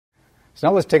So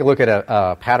now let's take a look at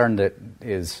a pattern that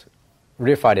is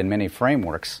reified in many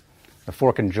frameworks, the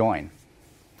fork and join.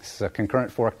 This is a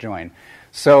concurrent fork join.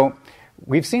 So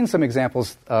we've seen some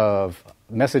examples of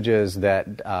messages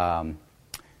that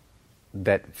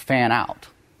fan out,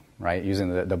 right,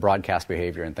 using the broadcast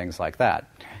behavior and things like that.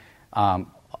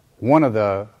 One of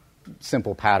the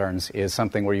simple patterns is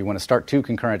something where you want to start two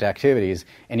concurrent activities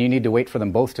and you need to wait for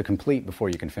them both to complete before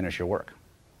you can finish your work.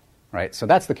 Right? So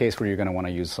that's the case where you're going to want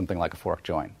to use something like a fork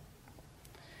join.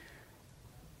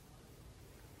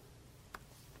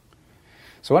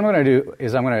 So what I'm going to do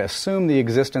is I'm going to assume the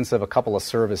existence of a couple of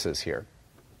services here.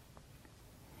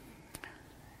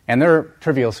 And they're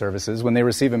trivial services. When they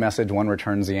receive a message, one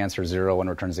returns the answer 0, one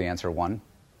returns the answer 1.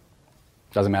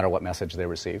 Doesn't matter what message they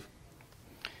receive.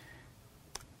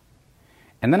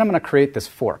 And then I'm going to create this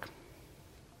fork.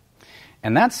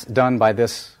 And that's done by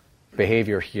this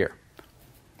behavior here.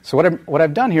 So what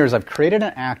I've done here is I've created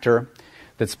an actor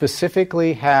that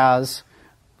specifically has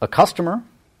a customer,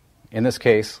 in this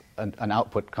case, an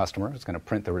output customer. It's going to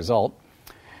print the result,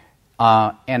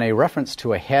 and a reference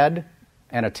to a head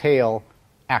and a tail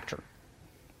actor.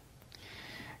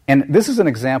 And this is an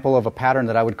example of a pattern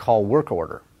that I would call work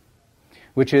order,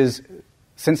 which is,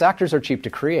 since actors are cheap to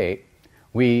create,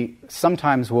 we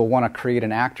sometimes will want to create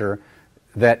an actor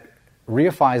that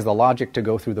reifies the logic to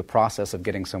go through the process of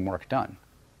getting some work done.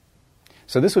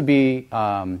 So this would be,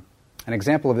 an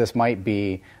example of this might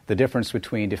be the difference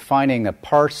between defining a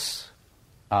parser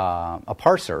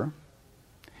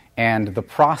and the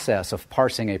process of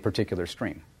parsing a particular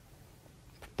stream.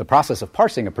 The process of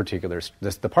parsing a particular,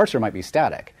 the parser might be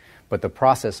static, but the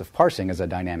process of parsing is a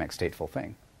dynamic stateful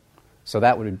thing. So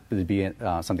that would be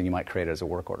something you might create as a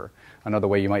work order. Another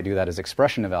way you might do that is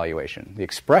expression evaluation. The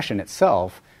expression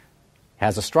itself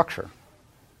has a structure,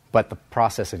 but the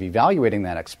process of evaluating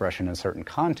that expression in a certain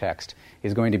context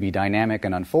is going to be dynamic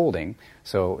and unfolding.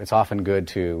 So it's often good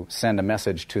to send a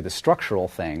message to the structural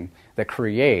thing that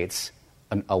creates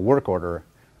a work order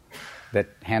that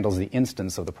handles the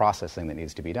instance of the processing that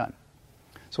needs to be done.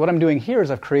 So what I'm doing here is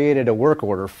I've created a work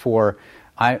order for,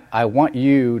 I want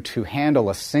you to handle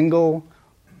a single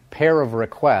pair of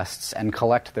requests and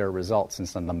collect their results and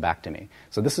send them back to me.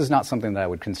 So this is not something that I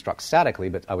would construct statically,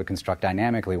 but I would construct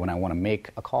dynamically when I want to make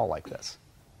a call like this.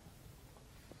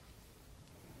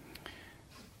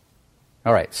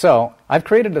 All right, so I've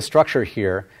created a structure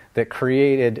here that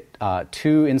created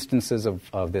two instances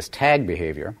of this tag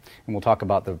behavior, and we'll talk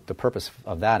about the purpose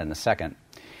of that in a second.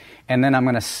 And then I'm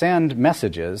going to send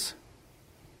messages.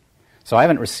 So I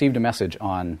haven't received a message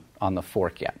on the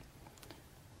fork yet.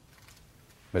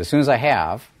 But as soon as I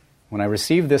have, when I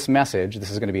receive this message,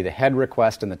 this is going to be the head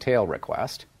request and the tail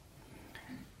request,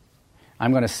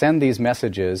 I'm going to send these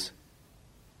messages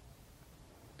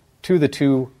to the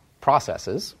two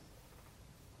processes.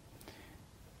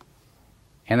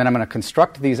 And then I'm going to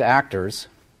construct these actors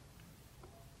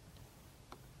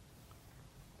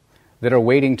that are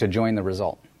waiting to join the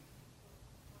result.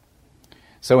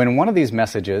 So in one of these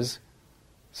messages,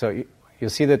 so you'll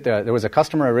see that there was a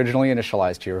customer originally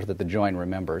initialized here that the join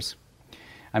remembers.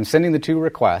 I'm sending the two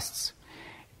requests,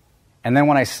 and then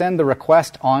when I send the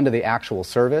request onto the actual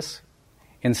service,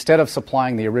 instead of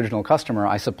supplying the original customer,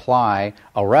 I supply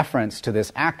a reference to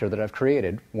this actor that I've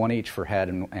created, one each for head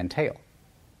and tail.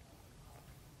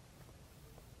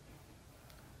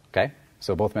 Okay?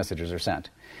 So both messages are sent.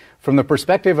 From the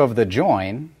perspective of the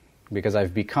join, because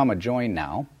I've become a join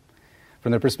now,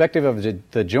 from the perspective of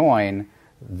the join,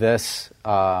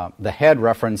 the head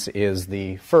reference is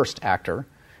the first actor,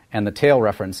 and the tail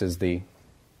reference is the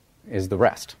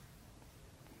rest.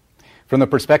 From the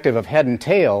perspective of head and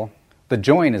tail, the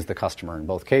join is the customer in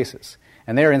both cases,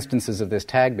 and they're instances of this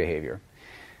tag behavior.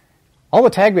 All the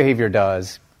tag behavior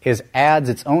does is adds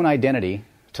its own identity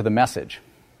to the message.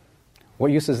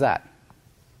 What use is that?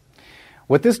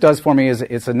 What this does for me is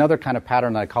it's another kind of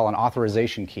pattern that I call an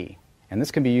authorization key, and this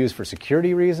can be used for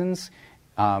security reasons.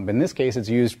 In this case, it's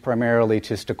used primarily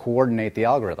just to coordinate the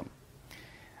algorithm.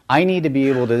 I need to be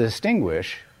able to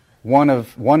distinguish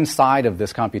one side of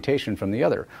this computation from the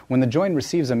other. When the join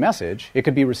receives a message, it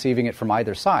could be receiving it from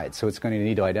either side, so it's going to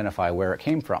need to identify where it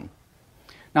came from.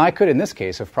 Now, I could, in this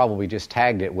case, have probably just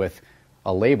tagged it with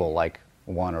a label like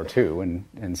 1 or 2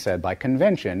 and said, by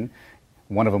convention,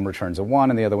 one of them returns a 1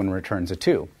 and the other one returns a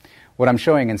 2. What I'm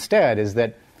showing instead is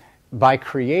that by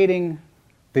creating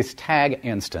this tag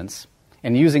instance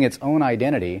and using its own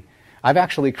identity, I've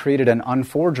actually created an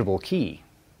unforgeable key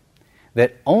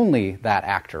that only that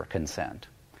actor can send.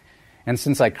 And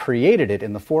since I created it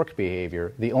in the fork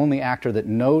behavior, the only actor that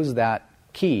knows that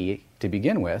key to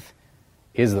begin with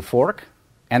is the fork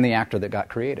and the actor that got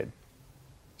created.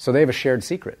 So they have a shared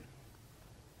secret.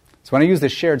 So when I use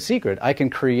this shared secret, I can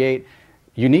create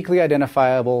uniquely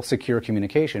identifiable secure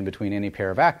communication between any pair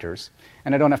of actors,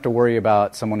 and I don't have to worry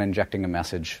about someone injecting a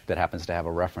message that happens to have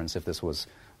a reference if this was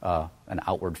an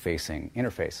outward-facing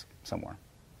interface somewhere.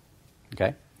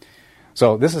 Okay?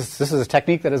 So this is a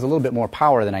technique that has a little bit more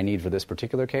power than I need for this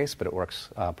particular case, but it works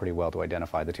pretty well to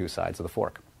identify the two sides of the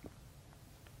fork.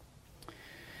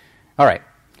 All right.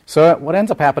 So what ends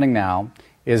up happening now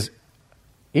is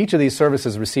each of these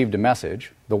services received a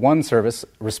message. The one service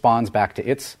responds back to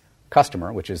its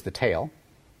customer, which is the tail.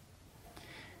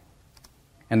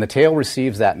 And the tail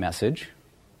receives that message.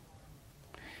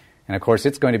 And of course,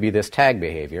 it's going to be this tag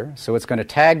behavior. So it's going to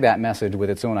tag that message with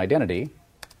its own identity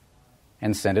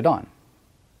and send it on.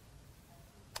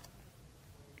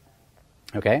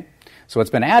 Okay? So what's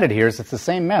been added here is it's the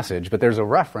same message, but there's a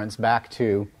reference back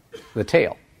to the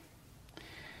tail.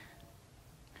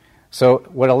 So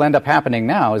what will end up happening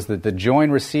now is that the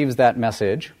join receives that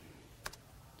message,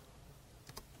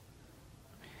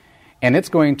 and it's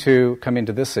going to come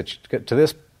into this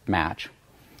match.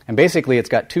 And basically, it's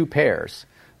got two pairs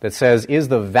that says, is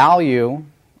the value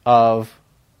of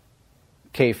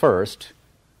k first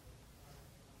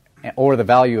or the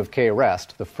value of k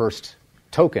rest the first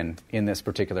token in this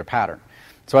particular pattern?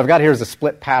 So I've got here is a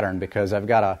split pattern because I've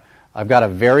got a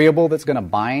variable that's going to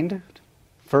bind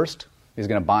first. Is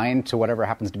going to bind to whatever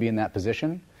happens to be in that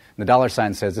position. And the dollar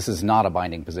sign says this is not a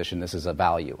binding position, this is a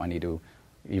value. I need to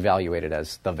evaluate it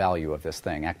as the value of this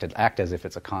thing, act as if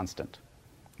it's a constant.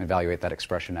 Evaluate that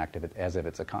expression as if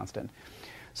it's a constant.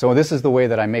 So this is the way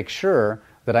that I make sure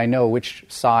that I know which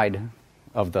side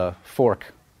of the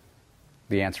fork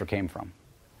the answer came from.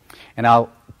 And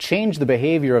I'll change the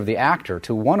behavior of the actor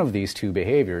to one of these two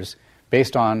behaviors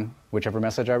based on whichever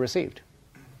message I received.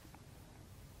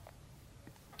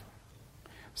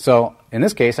 So in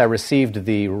this case, I received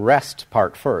the rest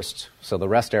part first, so the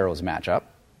rest arrows match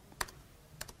up.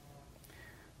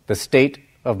 The state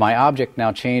of my object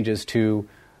now changes to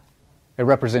a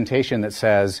representation that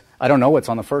says, I don't know what's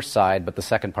on the first side, but the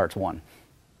second part's 1.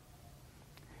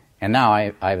 And now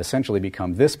I've essentially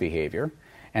become this behavior,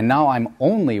 and now I'm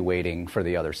only waiting for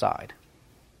the other side.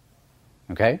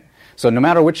 Okay? So no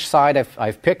matter which side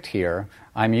I've picked here,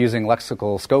 I'm using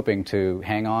lexical scoping to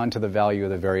hang on to the value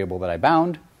of the variable that I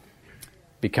bound,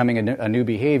 becoming a new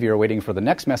behavior, waiting for the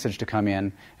next message to come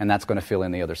in, and that's going to fill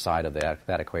in the other side of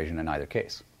that equation in either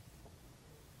case.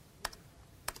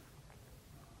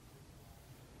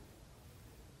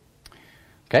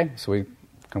 Okay, so we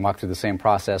can walk through the same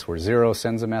process where 0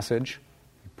 sends a message.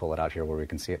 Pull it out here where we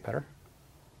can see it better.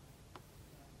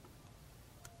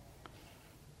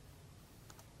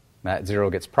 That 0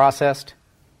 gets processed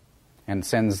and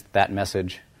sends that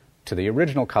message to the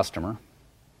original customer,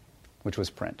 which was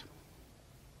print.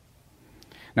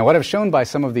 Now, what I've shown by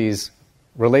some of these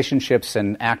relationships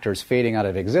and actors fading out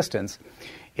of existence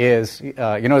is, you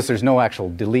notice there's no actual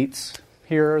deletes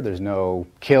here, there's no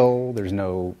kill, there's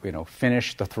no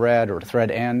finish the thread or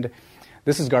thread end.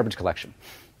 This is garbage collection.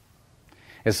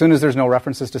 As soon as there's no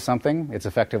references to something, it's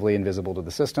effectively invisible to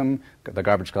the system. The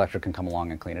garbage collector can come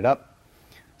along and clean it up.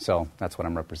 So that's what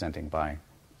I'm representing by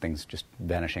things just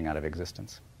vanishing out of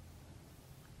existence.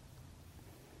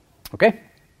 Okay?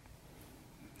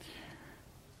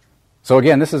 So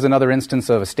again, this is another instance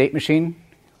of a state machine.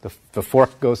 The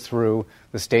fork goes through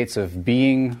the states of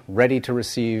being ready to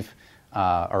receive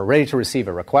a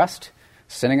request,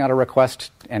 sending out a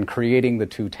request, and creating the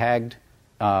two tagged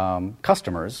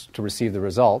customers to receive the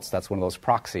results. That's one of those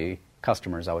proxy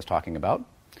customers I was talking about.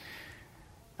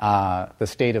 The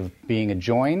state of being a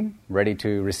join, ready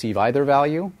to receive either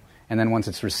value, and then once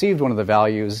it's received one of the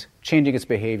values, changing its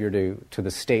behavior to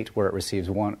the state where it receives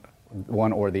one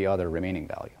or the other remaining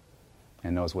value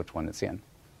and knows which one it's in.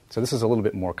 So this is a little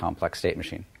bit more complex state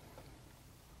machine.